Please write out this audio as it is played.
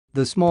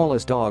The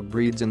smallest dog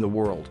breeds in the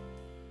world.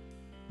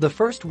 The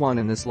first one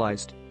in this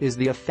list is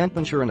the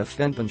Affenpinscher. An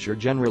Affenpinscher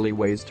generally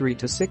weighs 3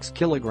 to 6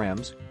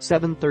 kilograms,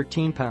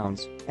 7-13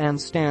 pounds, and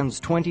stands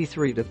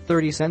 23 to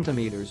 30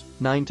 centimeters,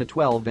 9 to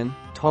 12 in,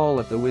 tall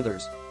at the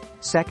withers.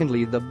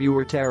 Secondly, the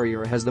Boer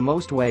Terrier has the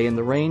most weight in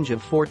the range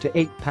of 4 to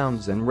 8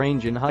 pounds and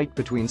range in height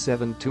between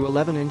 7 to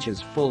 11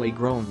 inches fully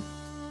grown.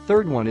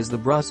 Third one is the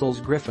Brussels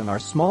Griffon, are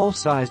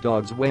small-sized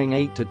dogs weighing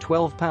 8 to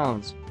 12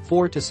 pounds,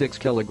 4 to 6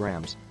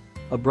 kilograms.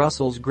 A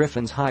Brussels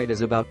Griffon's height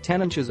is about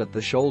 10 inches at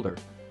the shoulder.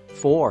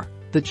 4.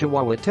 The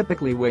Chihuahua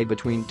typically weigh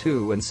between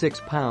 2 and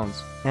 6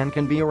 pounds and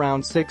can be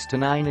around 6 to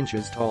 9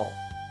 inches tall.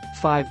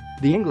 5.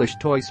 The English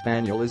Toy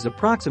Spaniel is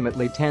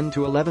approximately 10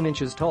 to 11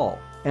 inches tall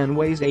and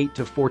weighs 8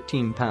 to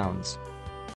 14 pounds.